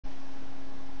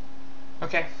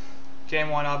Okay, game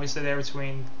one obviously there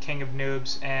between King of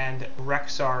Noobs and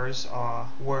Rexars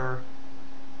was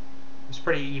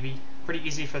pretty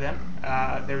easy for them.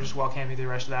 They were just well camping through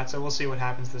the rest of that, so we'll see what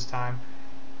happens this time.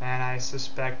 And I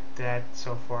suspect that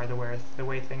so far the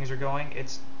way things are going,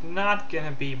 it's not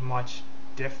gonna be much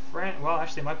different. Well,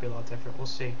 actually, it might be a lot different. We'll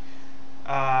see.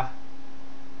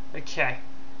 Okay.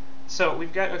 So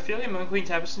we've got Ophelia, Moon Queen,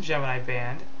 Tempest, and Gemini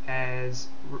banned, as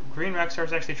Green Rexar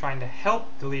is actually trying to help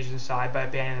the Legion side by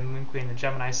banning the Moon Queen and the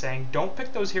Gemini, saying, "Don't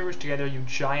pick those heroes together, you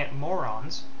giant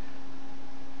morons."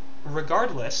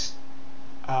 Regardless,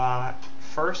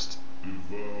 first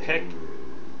pick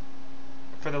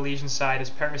for the Legion side is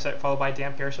Parasite followed by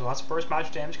Dampier, so lots of burst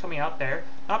magic damage coming out there.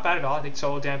 Not bad at all. I think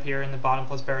solo Dampier in the bottom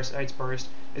plus Parasite's burst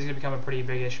is going to become a pretty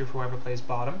big issue for whoever plays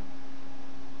bottom.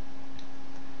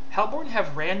 Hellborn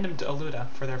have randomed Aluna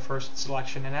for their first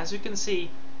selection, and as you can see,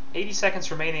 80 seconds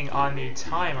remaining on the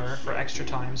timer for extra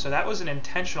time, so that was an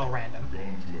intentional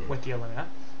random with the Aluna.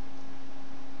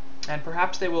 And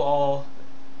perhaps they will all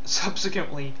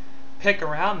subsequently pick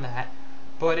around that,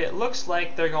 but it looks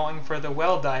like they're going for the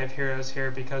well-dive heroes here,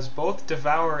 because both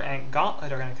Devour and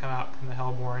Gauntlet are going to come out from the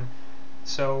Hellborn.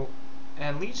 So,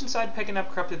 and Legion side picking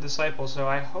up Corrupted Disciple, so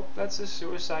I hope that's a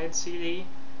Suicide CD.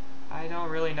 I don't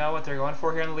really know what they're going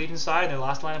for here on the Legion side. Their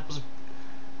last lineup was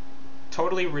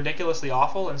totally ridiculously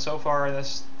awful, and so far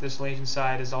this Legion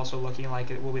side is also looking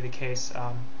like it will be the case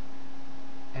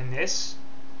in this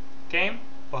game,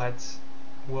 but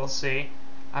we'll see.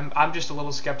 I'm just a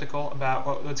little skeptical about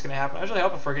what's going to happen. I was really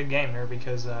hoping for a good game here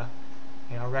because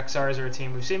you know, Rexars are a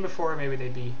team we've seen before. Maybe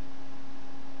they'd be,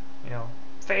 you know,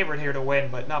 favored here to win,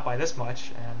 but not by this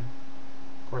much. And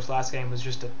of course, last game was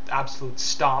just an absolute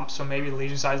stomp, so maybe the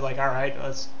Legion side's like, alright,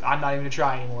 I'm not even going to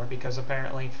try anymore, because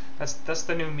apparently that's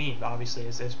the new meme, obviously,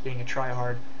 is being a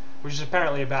tryhard, which is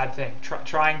apparently a bad thing.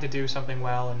 Trying to do something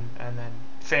well and then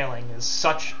failing is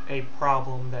such a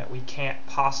problem that we can't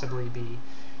possibly be,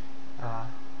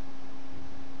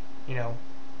 you know,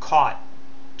 caught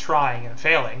trying and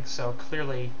failing, so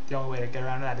clearly the only way to get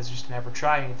around that is just to never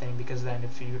try anything, because then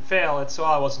if you fail, it's,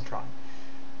 well, I wasn't trying.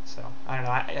 So, I don't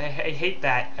know, I hate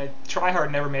that.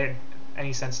 Tryhard never made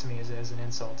any sense to me as an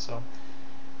insult, so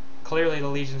clearly the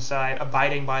Legion side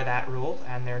abiding by that rule,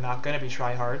 and they're not going to be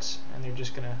tryhards, and they're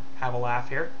just going to have a laugh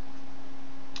here.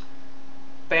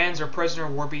 Bans are Prisoner,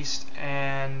 Warbeast,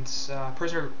 and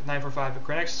Prisoner 945 at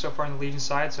KNX so far on the Legion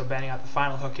side, so banning out the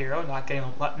final hook hero, not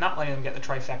letting them get the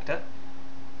trifecta,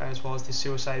 as well as the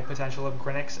suicide potential of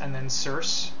KNX, and then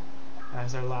Circe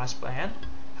as their last ban.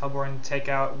 Hellborn take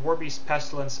out Warbeast,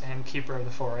 Pestilence, and Keeper of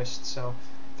the Forest. So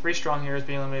 3 strong heroes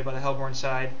being eliminated by the Hellborn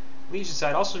side. Legion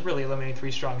side also really eliminating 3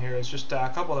 strong heroes, just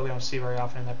a couple that we don't see very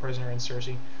often in that Prisoner and Circe.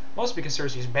 Mostly because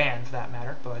Circe's banned, for that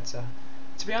matter, but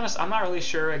to be honest, I'm not really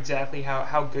sure exactly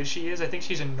how good she is. I think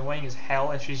she's annoying as hell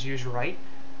if she's used right,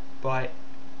 but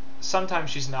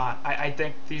sometimes she's not. I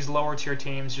think these lower tier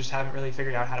teams just haven't really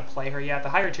figured out how to play her yet. The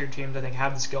higher tier teams, I think,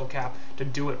 have the skill cap to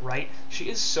do it right. She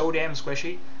is so damn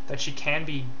squishy that she can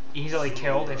be easily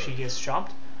killed if she gets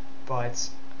jumped, but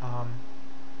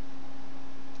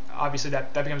obviously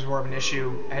that becomes more of an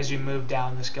issue as you move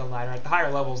down the skill ladder. At the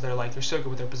higher levels, they're so good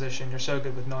with their position, they're so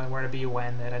good with knowing where to be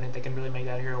when, that I think they can really make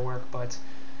that hero work, but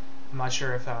I'm not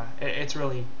sure if it's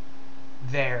really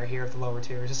there here at the lower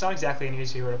tiers. It's not exactly an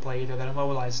easy hero to play either. That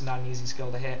Immobilize is not an easy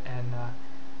skill to hit, and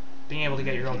being able to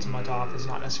get your ultimate off is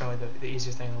not necessarily the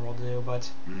easiest thing in the world to do, but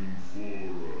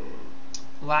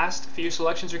last few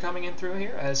selections are coming in through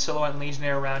here as Silhouette and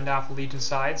Legionnaire round off the Legion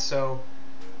side, so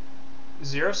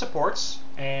 0 supports,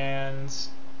 and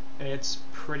it's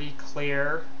pretty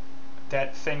clear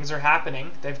that things are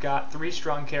happening. They've got 3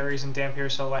 strong carries in Dampier,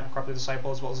 Silhouette, and Corrupted Disciple,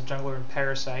 as well as a jungler and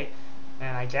Parasite,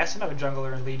 and I guess another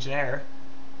jungler and Legionnaire.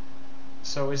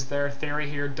 So is there a theory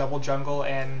here, double jungle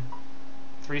and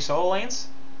 3 solo lanes?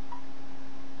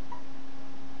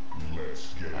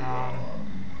 Let's get it on.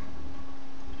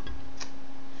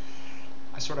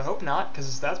 I sort of hope not,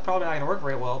 because that's probably not going to work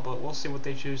very well, but we'll see what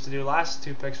they choose to do. Last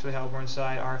 2 picks for the Hellborn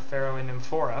side are Pharaoh and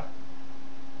Nymphora.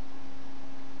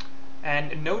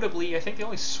 And notably, I think the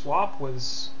only swap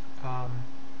was Devo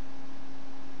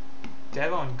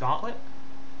and Gauntlet.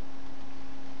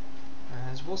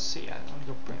 As we'll see. I want to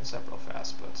go bring this up real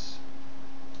fast, but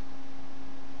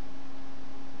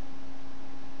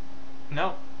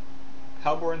no.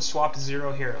 Hellborn swapped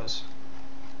 0 heroes.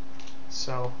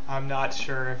 So I'm not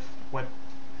sure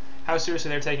how seriously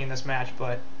they're taking this match,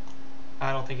 but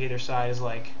I don't think either side is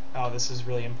like, oh, this is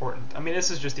really important. I mean,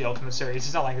 this is just the Ultimate Series.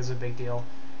 It's not like it's a big deal.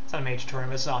 It's not a major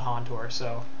tournament. It's not Han Tour,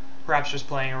 so perhaps just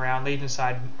playing around. Legion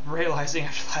side realizing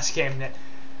after last game that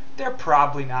they're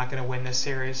probably not going to win this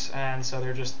series, and so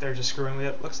they're just screwing with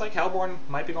it. Looks like Hellborn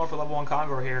might be going for level 1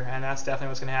 Kongor here, and that's definitely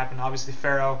what's going to happen. Obviously,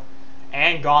 Pharaoh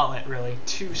and Gauntlet, really,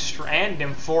 and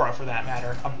Nymphora for that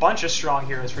matter. A bunch of strong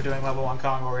heroes for doing level 1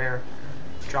 Kongor here.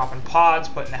 Dropping pods,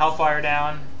 putting the Hellfire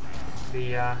down,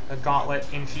 the Gauntlet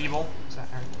Enfeeble. Is that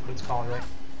what it's called, right?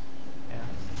 Yeah.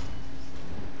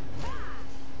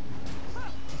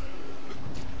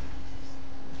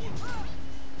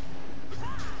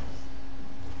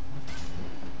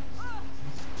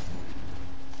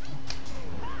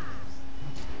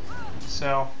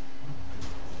 So,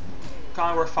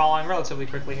 Kongor falling relatively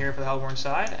quickly here for the Hellborn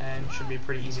side, and should be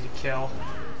pretty easy to kill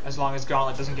as long as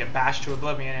Gauntlet doesn't get bashed to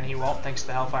oblivion, and he won't thanks to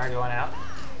the Hellfire going out.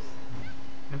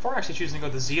 Nymphora actually choosing to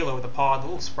go the Zelo with the pod, a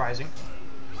little surprising.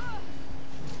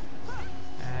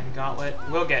 And Gauntlet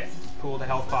will get pooled a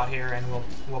health pot here, and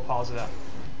we'll pause it up.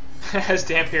 As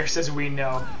Dampier says, we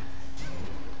know.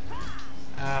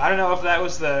 I don't know if that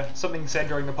was something said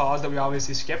during the pause that we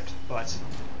obviously skipped, but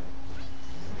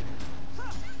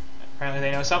apparently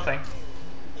they know something.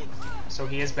 So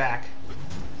he is back.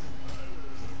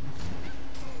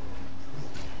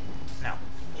 No.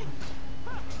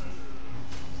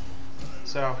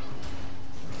 So,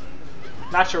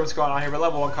 not sure what's going on here, but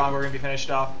level 1 Kongor going to be finished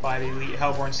off by the elite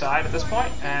Hellborn side at this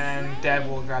point, and Dev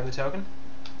will grab the token.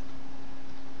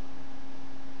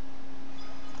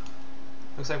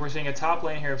 Looks like we're seeing a top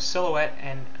lane here of Silhouette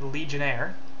and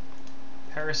Legionnaire.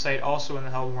 Parasite also in the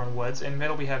Hellborn Woods. In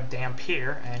middle we have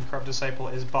Dampier, and Corrupt Disciple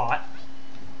is bot.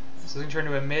 So this can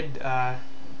turn to a mid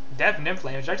Dev Nymph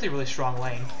lane, which is actually a really strong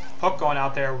lane. Hook going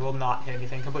out there will not hit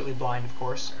anything, completely blind of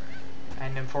course.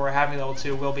 And Nymphora having level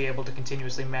 2 will be able to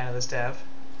continuously mana this Dev.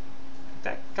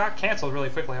 That got cancelled really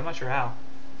quickly, I'm not sure how.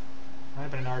 Might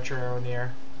have been an archer arrow in the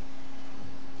air.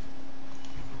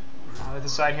 With the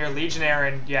side here, Legionnaire,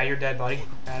 and yeah, you're dead, buddy,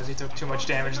 as he took too much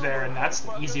damage there, and that's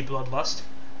easy Bloodlust.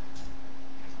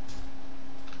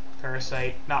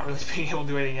 Parasite not really being able to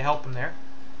do anything to help him there.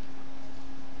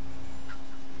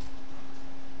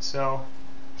 So,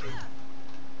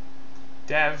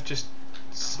 Dev just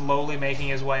slowly making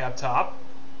his way up top,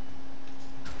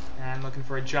 and looking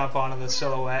for a jump onto the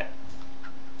Silhouette.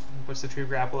 Puts the tree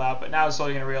grapple out, but now he's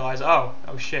slowly going to realize, oh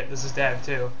shit, this is Dev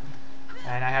too.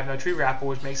 And I have no tree grapple,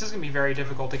 which makes this going to be very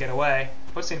difficult to get away.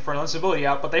 Puts the Infernal Instability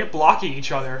out, but they're blocking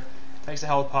each other. Takes the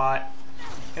health pot.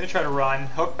 Gonna try to run.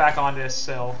 Hook back onto his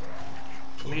Sill.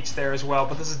 Leech there as well,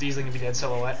 but this is easily going to be dead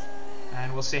Silhouette.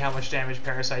 And we'll see how much damage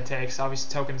Parasite takes.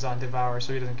 Obviously Token's on Devour,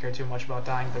 so he doesn't care too much about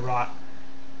dying to the rot.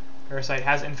 Parasite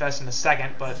has Infest in a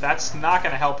second, but that's not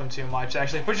going to help him too much.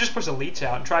 Actually, just puts a Leech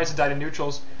out and tries to die to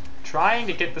neutrals, trying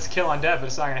to get this kill on Dev, but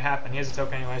it's not going to happen. He has a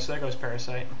token anyway, so there goes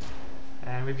Parasite.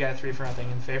 And we've got a 3-0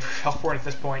 in favor of Hellborn at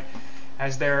this point,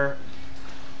 as their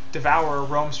Devour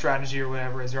roam strategy or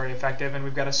whatever is very effective, and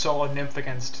we've got a solo Nymph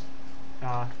against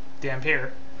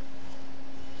Dampier.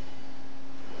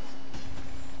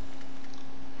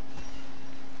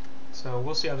 So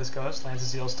we'll see how this goes. Lands a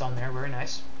Zeal Stun there, very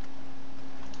nice.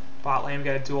 Bot lane, we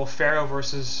got a duel Pharaoh and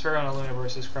Luna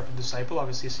versus Corrupted Disciple.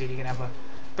 Obviously, CD can have a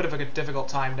bit of a difficult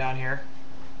time down here,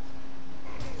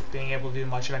 being able to do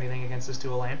much of anything against this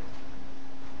dual lane.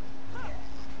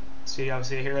 CD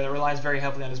obviously a hero that relies very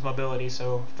heavily on his mobility,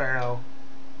 so Pharaoh,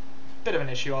 bit of an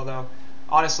issue, although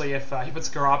honestly if he puts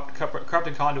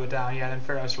Corrupted Conduit down, yeah, then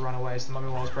Pharaoh has to run away, so the Mummy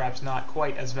Wall is perhaps not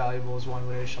quite as valuable as one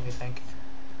would initially think.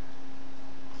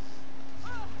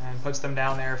 And puts them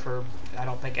down there for, I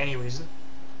don't think, any reason.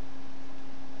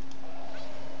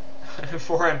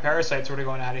 Nymphora and Parasite sort of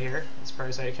going out of here. This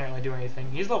Parasite can't really do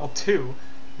anything. He's level 2.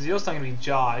 Zeal's not going to be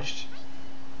dodged.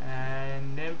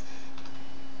 And Nymph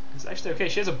is actually okay.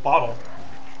 She has a bottle,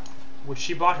 which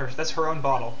she bought her. That's her own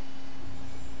bottle.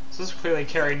 So this is clearly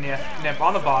carrying Nymph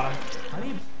on the bottom.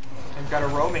 And got a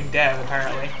roaming Dev,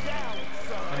 apparently.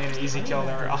 I mean, an easy kill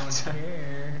there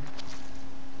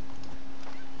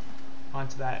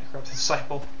onto that Corrupted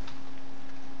Disciple.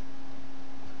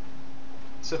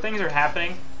 So things are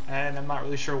happening, and I'm not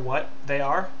really sure what they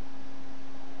are.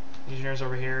 Legionnaire's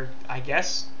over here, I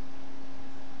guess.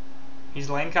 He's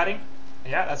lane cutting.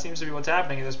 Yeah, that seems to be what's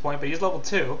happening at this point, but he's level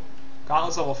 2.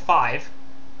 Gauntlet's level 5.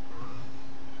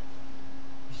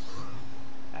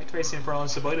 Activates the Infernal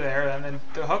Instability there, and then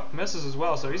the hook misses as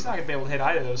well, so he's not going to be able to hit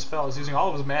either of those spells, using all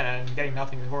of his mana and getting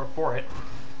nothing for it.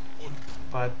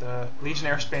 But the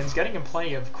Legionnaire spins, getting him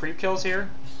plenty of creep kills here,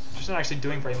 just not actually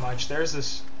doing very much. There's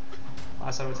this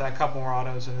last auto attack, a couple more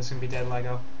autos, and this is going to be dead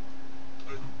Lego.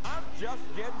 I'm just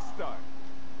getting started.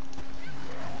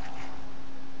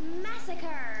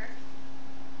 Massacre.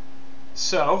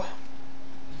 So,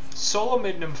 solo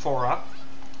mid Nymphora,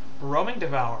 roaming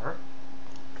Devourer,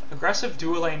 aggressive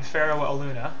dual lane Pharaoh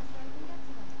Aluna,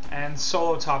 and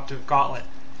solo top to Gauntlet.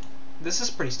 This is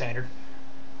pretty standard.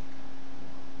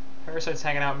 Parasite's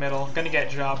hanging out middle, gonna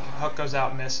get jumped, hook goes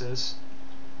out, misses.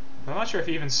 But I'm not sure if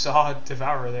he even saw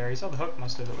Devourer there. He saw the hook,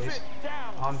 must have at least.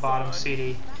 On bottom,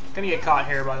 CD. Gonna get caught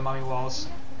here by the mummy walls.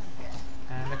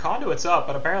 And the conduit's up,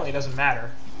 but apparently it doesn't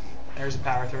matter. There's a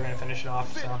power through, gonna finish it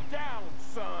off, so.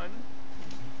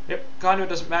 Yep, conduit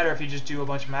doesn't matter if you just do a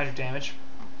bunch of magic damage.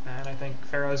 And I think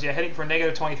Pharaoh's, yeah, hitting for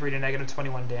negative 23 to negative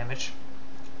 21 damage.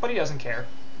 But he doesn't care.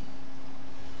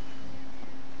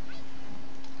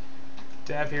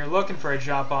 Damp here looking for a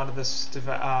jump onto this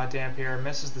Damp here.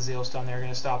 Misses the Zeal Stun there,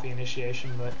 gonna stop the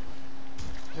initiation, but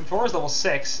M4 is level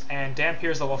 6, and Damp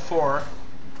here is level 4.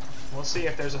 We'll see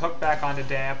if there's a hook back onto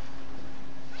Damp.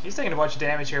 He's taking a bunch of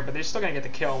damage here, but they're still gonna get the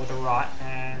kill with the Rot,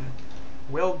 and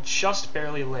will just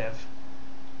barely live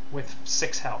with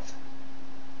 6 health.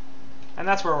 And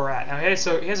that's where we're at. Now he has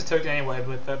a token anyway,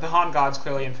 but the Han God's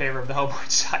clearly in favor of the Hellborn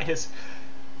side.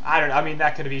 I mean,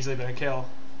 that could have easily been a kill.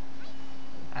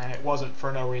 And it wasn't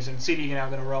for no reason. CD now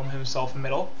going to roam himself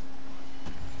middle.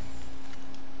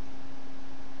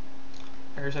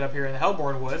 Parasite up here in the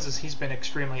Hellborn Woods, as he's been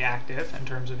extremely active in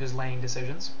terms of his laning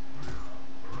decisions.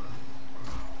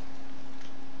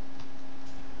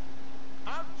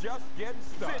 I'm just getting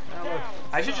started. Now look,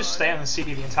 I should just stay on the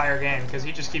CD the entire game, because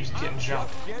he just keeps getting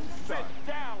jumped. Sit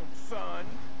down, son.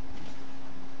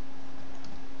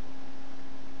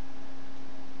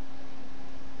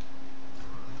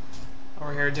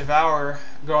 Over here, Devour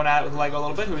going at it with Lego a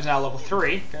little bit, who's now level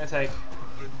 3. Gonna take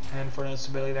and for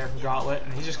instability there from Gauntlet,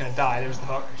 and he's just gonna die. There's the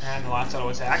hook, and the last auto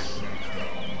attack.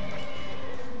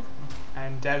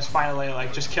 And Dev's finally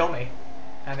like, just kill me.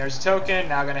 And there's a token,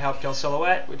 now gonna help kill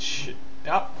Silhouette, which,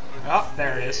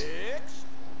 there it is.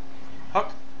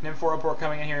 Hook, Nymph report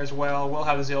coming in here as well. We'll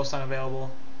have the Zeal Stun available.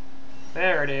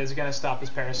 There it is, gonna stop his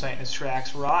Parasite in his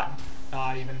tracks. Rot,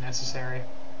 not even necessary.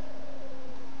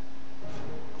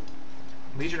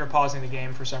 Legion are pausing the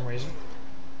game for some reason.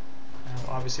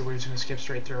 Obviously, we're just going to skip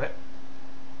straight through it.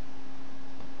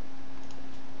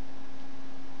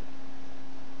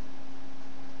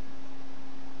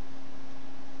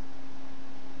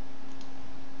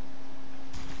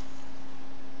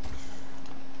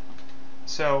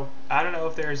 So, I don't know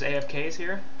if there's AFKs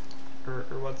here, or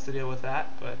what's the deal with that,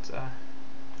 but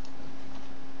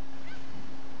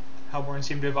Hellborn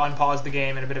seemed to have unpaused the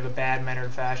game in a bit of a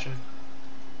bad-mannered fashion.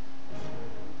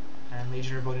 And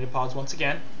Legion are ability to pause once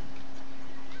again.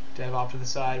 Dev off to the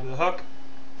side with a hook.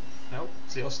 Nope,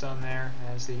 Zeal Stun there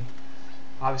as the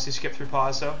obviously skip through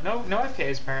pause. So no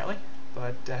FKs apparently,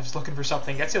 but Dev's looking for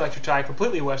something. Gets the Electric Tie,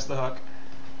 completely whiffs the hook.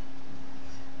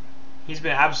 He's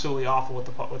been absolutely awful with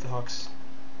the hooks.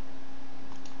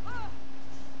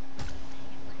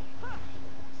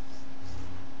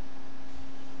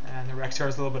 And the Rexar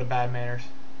has a little bit of bad manners.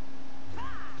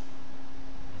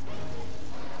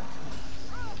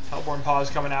 Hellborn pause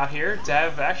coming out here.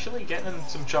 Dev actually getting in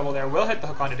some trouble there. Will hit the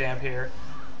hook onto Damp here.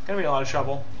 Gonna be a lot of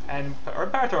trouble. And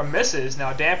Power Throw misses.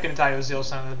 Now Damp gonna tie to a Zeal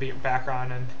Stun in the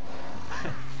background, and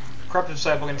Corrupted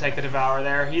Disciple gonna take the Devourer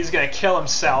there. He's gonna kill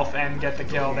himself and get the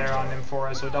kill there on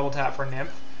Nymphora, so double tap for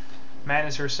Nymph.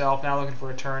 Madness herself now looking for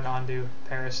a turn onto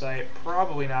Parasite.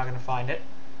 Probably not gonna find it.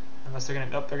 Unless they're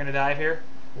gonna dive here.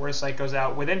 Where Sight goes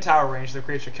out within tower range, the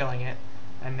creature killing it.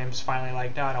 And Nymph's finally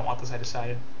like, no, I don't want this, I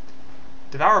decided.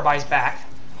 Devourer buys back.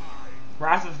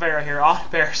 Wrath of Pharaoh here on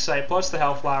Parasite, plus the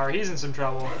Hellflower. He's in some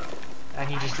trouble. And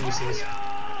he just DCs.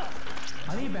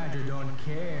 Honey Badger don't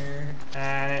care.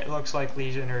 And it looks like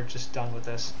Legion are just done with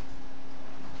this.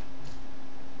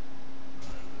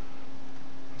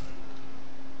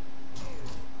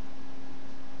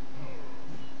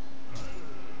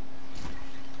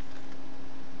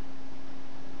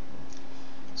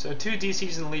 So 2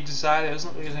 DCs in the Legion side. There doesn't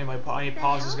look like there's any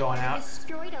pauses going out.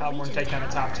 Hellborn take down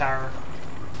the top tower.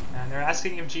 And they're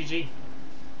asking him GG.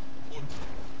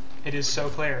 It is so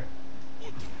clear.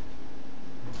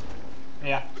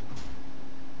 Yeah.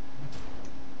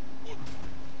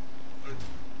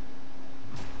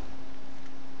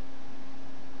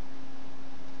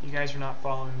 You guys are not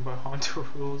following Haunter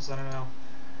rules, I don't know.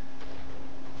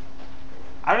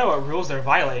 I don't know what rules they're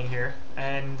violating here,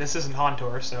 and this isn't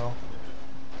Haunter, so...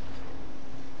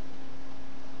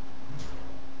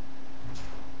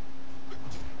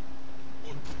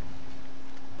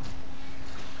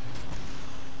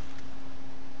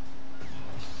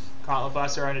 Gauntlet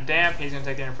Buster on a Damp, he's going to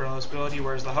take the Infernal ability.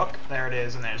 Where's the hook? There it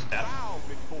is, and there's death.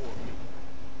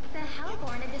 The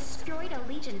Hellborn had destroyed a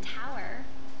Legion tower.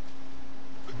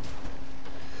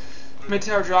 Mid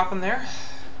tower dropping there.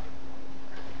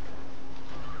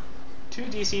 2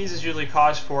 DCs is usually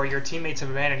cause for your teammates have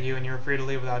abandoned you and you're free to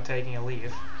leave without taking a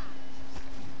leave.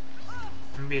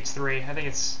 Maybe it's 3. I think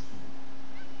it's...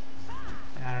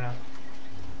 I don't know.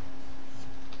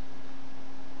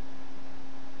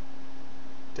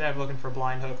 Dev looking for a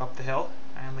blind hook up the hill,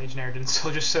 and Legionnaire didn't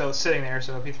still just sitting there,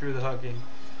 so if he threw the hook, he'd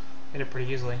hit it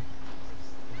pretty easily.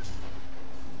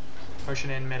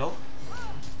 Pushing in middle.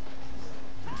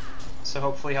 So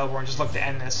hopefully Hellborn just looked to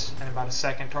end this in about a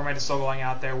second. Torment is still going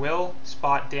out there. Will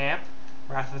spot damp.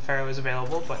 Wrath of the Pharaoh is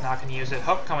available, but not going to use it.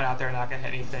 Hook coming out there, not going to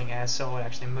hit anything as Silhouette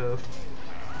actually moved.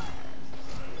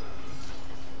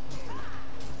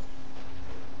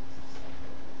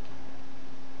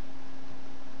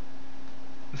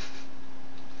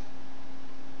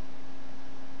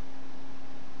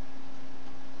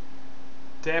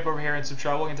 Damp over here in some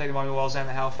trouble. Can take the Mummy Walls and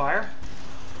the Hellfire.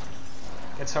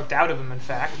 Gets hooked out of him, in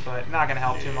fact, but not going to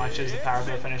help too much as the Power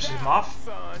Throw finishes him off.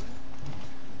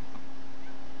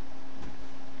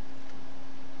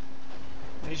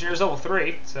 Legionnaire's level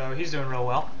 3, so he's doing real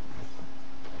well.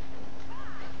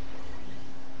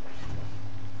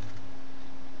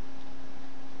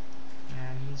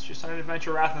 And he's just on an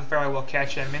adventure. Wrath of the Pharaoh will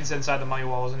catch him. Min's inside the Mummy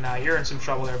Walls, and now you're in some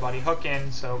trouble there, buddy. Hook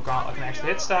in, so Gauntlet can actually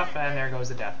hit stuff, and there goes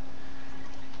the death.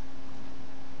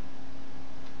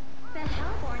 The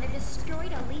Hellborn have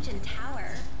destroyed a Legion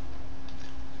tower.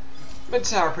 Mid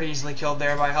tower pretty easily killed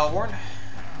there by Hellborn.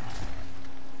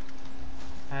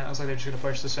 And it looks like they're just going to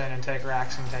push this in and take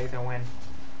Rax and take their win.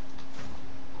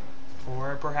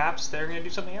 Or perhaps they're going to do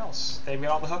something else. They've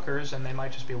got all the hookers and they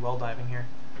might just be well diving here.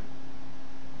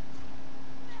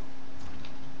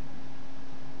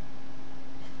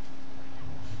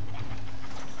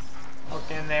 Hook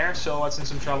in there, Silhouette's in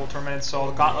some trouble. Tormented Soul,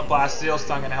 the Gauntlet Blast, Steel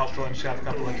Stun going to help Lynch. She got a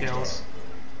couple of kills.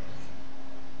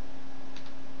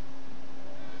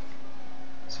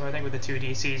 So I think with the 2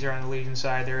 DCs are on the Legion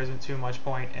side, there isn't too much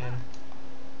point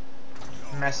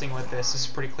in messing with this. This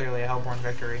is pretty clearly a Hellborn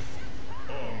victory.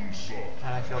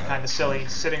 And I feel kind of silly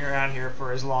sitting around here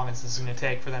for as long as this is going to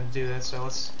take for them to do this. So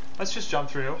let's just jump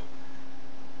through.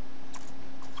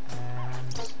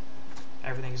 And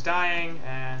everything's dying,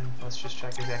 and let's just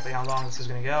check exactly how long this is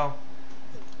going to go.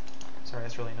 Sorry,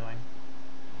 that's really annoying.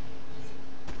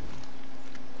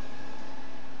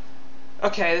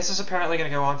 Okay, this is apparently going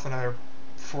to go on for another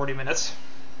 40 minutes.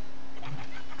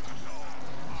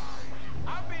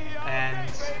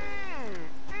 And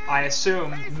I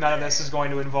assume none of this is going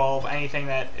to involve anything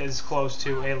that is close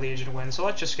to a Legion win, so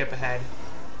let's just skip ahead.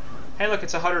 Hey look,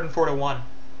 it's 104 to 1.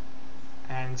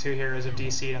 And 2 heroes of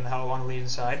DC on the Legion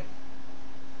side.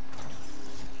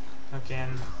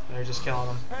 Again, they're just killing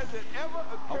them. Has it ever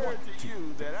occurred to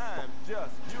you that I'm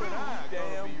just you and I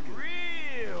damn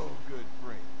real good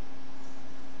friends?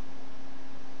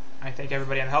 I think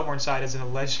everybody on the Hellborn side is on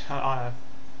a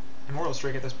immortal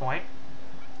streak at this point.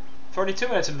 42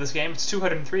 minutes into this game, it's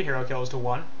 203 hero kills to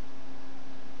 1.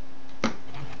 Has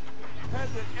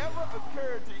it ever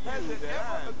occurred to you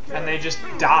that And they just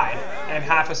died in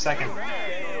half a second.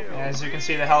 As you can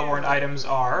see, the Hellborn items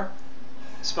are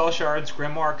Spell Shards,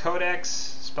 Grimoire Codex,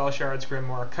 Spell Shards,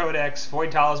 Grimoire Codex,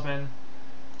 Void Talisman,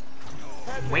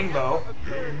 Wingbow,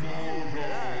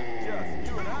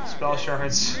 Spell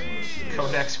Shards,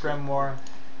 Codex, Grimoire,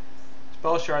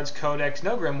 Spell Shards, Codex,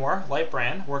 no Grimoire,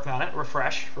 Lightbrand, working on it,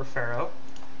 Refresh for Pharaoh.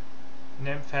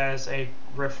 Nymph has a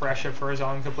refresher for his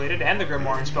own completed, and the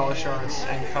Grimoire and Spell Shards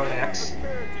and Codex.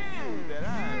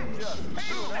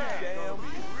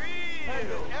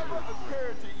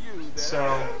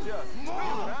 So,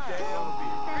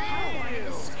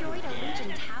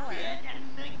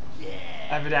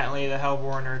 evidently the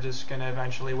Hellborn are just going to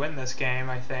eventually win this game,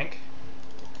 I think.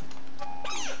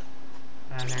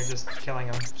 And they're just killing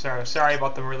him. Sorry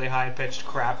about the really high-pitched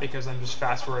crap, because I'm just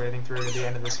fast-forwarding through to the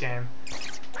end of this game.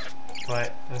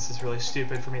 But this is really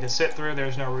stupid for me to sit through.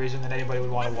 There's no reason that anybody would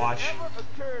want to watch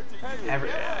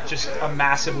just a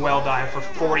massive well dive for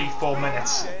 40 full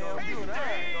minutes.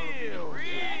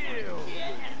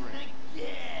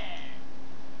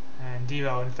 And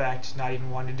Devo, in fact, not even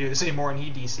wanting to do this anymore, and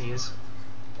he DCs.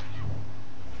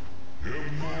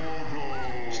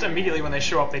 Just immediately when they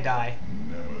show up, they die.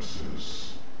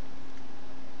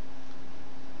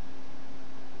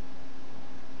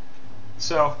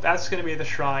 So that's going to be the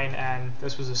shrine, and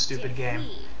this was a stupid game.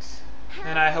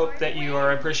 And I hope that you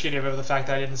are appreciative of the fact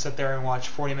that I didn't sit there and watch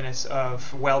 40 minutes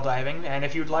of well diving. And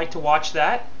if you'd like to watch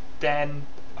that, then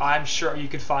I'm sure you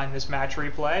could find this match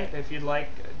replay. If you'd like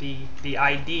the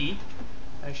ID,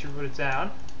 I should put it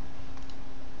down.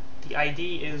 The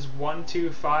ID is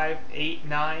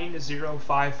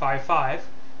 125890555.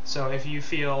 So if you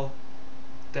feel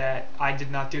that I did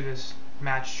not do this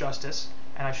match justice,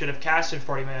 and I should have casted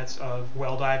 40 minutes of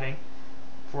well diving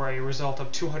for a result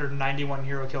of 291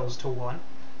 hero kills to 1,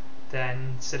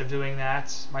 then instead of doing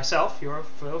that myself, you're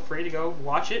feel free to go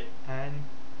watch it and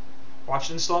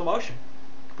watch it in slow motion.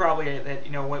 Probably at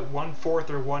 1/4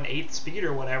 or 1/8 speed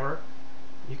or whatever,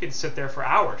 you could sit there for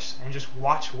hours and just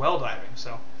watch well diving.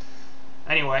 So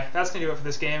anyway, that's gonna do it for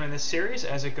this game and this series,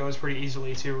 as it goes pretty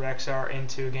easily to Rexar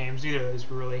into games. Neither of those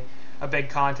were really a big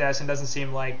contest, and doesn't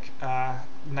seem like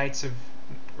Knights of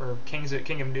or King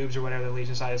of Noobs or whatever the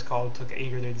Legion side is called took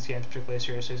either of these games particularly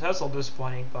seriously. So that's a little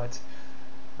disappointing, but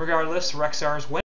regardless, Rexar's win.